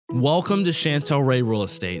Welcome to Chantel Real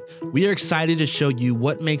Estate. We are excited to show you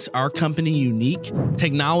what makes our company unique.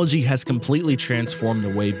 Technology has completely transformed the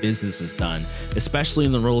way business is done, especially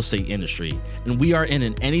in the real estate industry. And we are in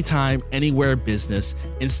an anytime, anywhere business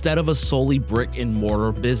instead of a solely brick and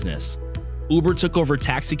mortar business. Uber took over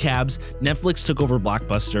taxi cabs, Netflix took over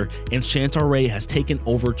Blockbuster, and Chantel Ray has taken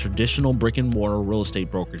over traditional brick and mortar real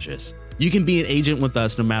estate brokerages. You can be an agent with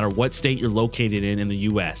us no matter what state you're located in the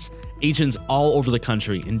US. Agents all over the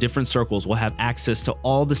country in different circles will have access to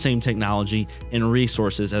all the same technology and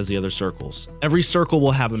resources as the other circles. Every circle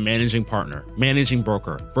will have a managing partner, managing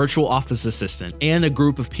broker, virtual office assistant, and a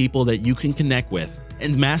group of people that you can connect with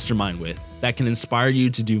and mastermind with that can inspire you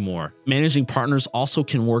to do more. Managing partners also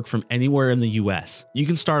can work from anywhere in the US. You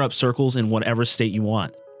can start up circles in whatever state you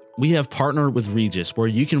want. We have partnered with Regus, where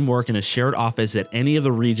you can work in a shared office at any of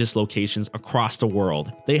the Regus locations across the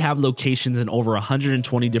world. They have locations in over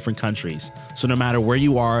 120 different countries, so no matter where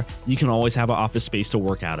you are, you can always have an office space to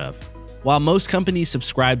work out of. While most companies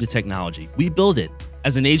subscribe to technology, we build it.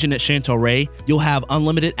 As an agent at Chantel Ray, you'll have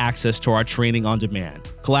unlimited access to our training on demand,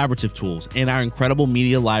 collaborative tools, and our incredible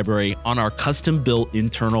media library on our custom-built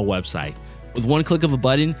internal website. With one click of a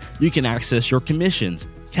button, you can access your commissions,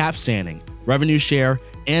 cap standing, revenue share,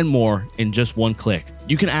 and more in just one click.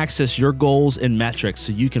 You can access your goals and metrics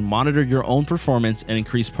so you can monitor your own performance and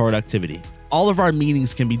increase productivity. All of our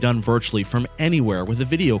meetings can be done virtually from anywhere with a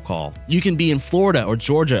video call. You can be in Florida or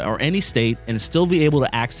Georgia or any state and still be able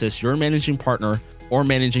to access your managing partner or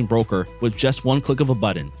managing broker with just one click of a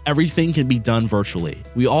button. Everything can be done virtually.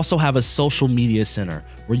 We also have a social media center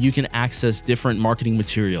where you can access different marketing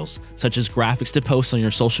materials, such as graphics to post on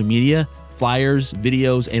your social media, flyers,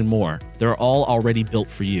 videos, and more. They're all already built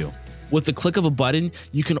for you. With the click of a button,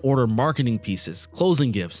 you can order marketing pieces,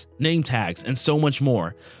 closing gifts, name tags, and so much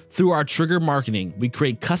more. Through our Trigger Marketing, we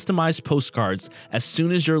create customized postcards as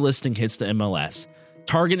soon as your listing hits the MLS.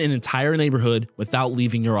 Target an entire neighborhood without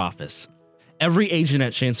leaving your office. Every agent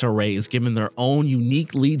at Chantel Ray is given their own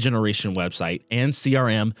unique lead generation website and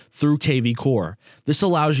CRM through KV Core. This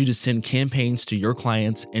allows you to send campaigns to your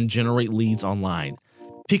clients and generate leads online.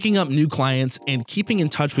 Picking up new clients and keeping in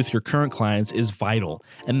touch with your current clients is vital,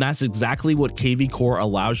 and that's exactly what KV Core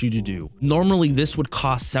allows you to do. Normally, this would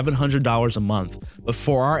cost $700 a month, but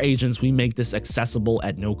for our agents, we make this accessible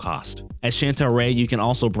at no cost. At Chantel Ray, you can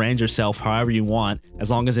also brand yourself however you want,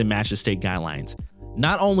 as long as it matches state guidelines.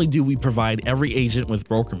 Not only do we provide every agent with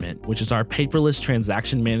Brokerment, which is our paperless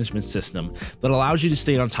transaction management system that allows you to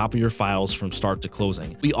stay on top of your files from start to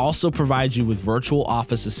closing, we also provide you with virtual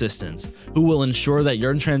office assistants who will ensure that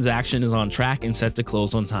your transaction is on track and set to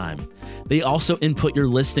close on time. They also input your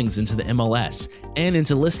listings into the MLS and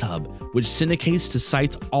into ListHub, which syndicates to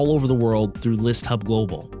sites all over the world through ListHub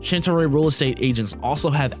Global. Chantel Ray Real Estate agents also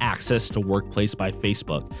have access to Workplace by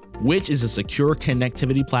Facebook, which is a secure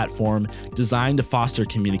connectivity platform designed to foster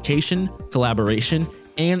communication, collaboration,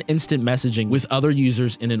 and instant messaging with other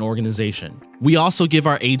users in an organization. We also give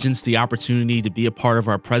our agents the opportunity to be a part of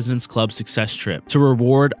our President's Club Success Trip to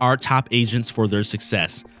reward our top agents for their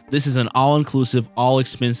success. This is an all-inclusive,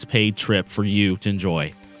 all-expense-paid trip for you to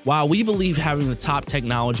enjoy. While we believe having the top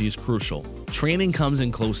technology is crucial, training comes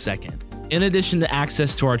in close second. In addition to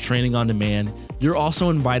access to our training on demand, you're also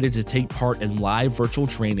invited to take part in live virtual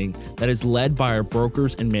training that is led by our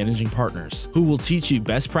brokers and managing partners, who will teach you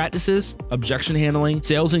best practices, objection handling,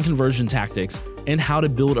 sales and conversion tactics, and how to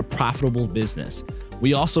build a profitable business.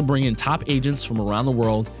 We also bring in top agents from around the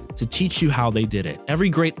world to teach you how they did it. Every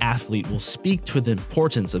great athlete will speak to the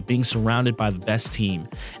importance of being surrounded by the best team,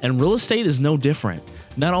 and real estate is no different.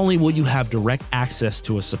 Not only will you have direct access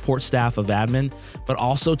to a support staff of admin, but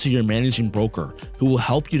also to your managing broker, who will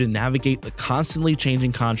help you to navigate the constantly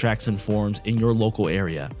changing contracts and forms in your local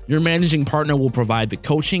area. Your managing partner will provide the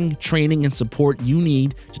coaching, training, and support you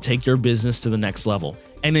need to take your business to the next level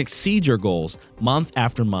and exceed your goals month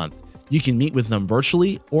after month. You can meet with them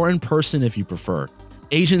virtually or in person if you prefer.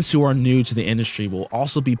 Agents who are new to the industry will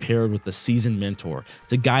also be paired with a seasoned mentor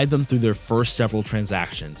to guide them through their first several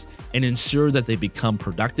transactions and ensure that they become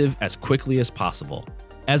productive as quickly as possible.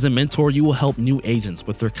 As a mentor, you will help new agents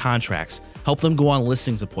with their contracts, help them go on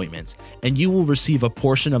listings appointments, and you will receive a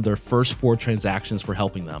portion of their first 4 transactions for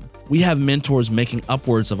helping them. We have mentors making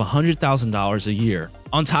upwards of $100,000 a year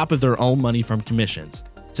on top of their own money from commissions.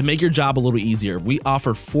 To make your job a little easier, we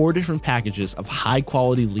offer 4 different packages of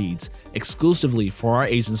high-quality leads exclusively for our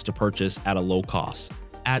agents to purchase at a low cost.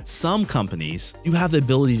 At some companies, you have the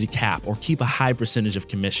ability to cap or keep a high percentage of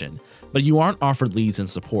commission, but you aren't offered leads and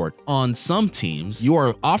support. On some teams, you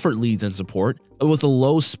are offered leads and support, but with a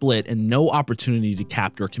low split and no opportunity to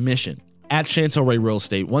cap your commission. At Chantel Real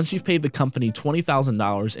Estate, once you've paid the company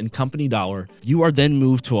 $20,000 in company dollar, you are then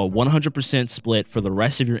moved to a 100% split for the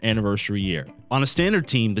rest of your anniversary year. On a standard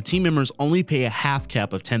team, the team members only pay a half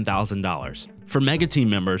cap of $10,000. For mega team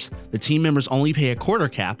members, the team members only pay a quarter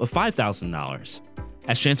cap of $5,000.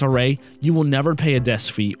 At Chantel Ray, you will never pay a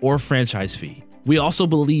desk fee or franchise fee. We also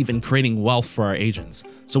believe in creating wealth for our agents,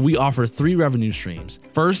 so we offer 3 revenue streams.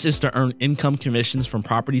 First is to earn income commissions from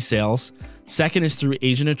property sales, second is through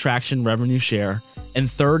agent attraction revenue share, and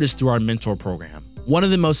third is through our mentor program. One of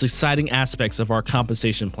the most exciting aspects of our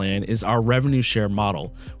compensation plan is our revenue share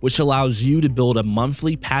model, which allows you to build a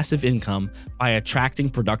monthly passive income by attracting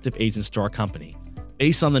productive agents to our company.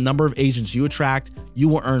 Based on the number of agents you attract, you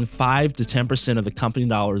will earn 5 to 10% of the company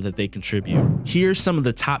dollar that they contribute. Here's some of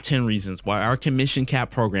the top 10 reasons why our commission cap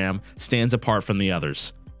program stands apart from the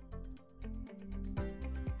others.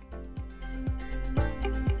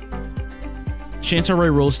 Chantel Ray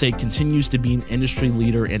Real Estate continues to be an industry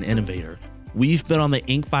leader and innovator. We've been on the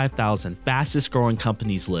Inc. 5000 fastest growing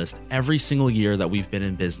companies list every single year that we've been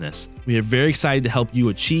in business. We are very excited to help you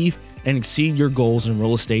achieve and exceed your goals in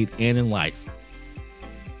real estate and in life.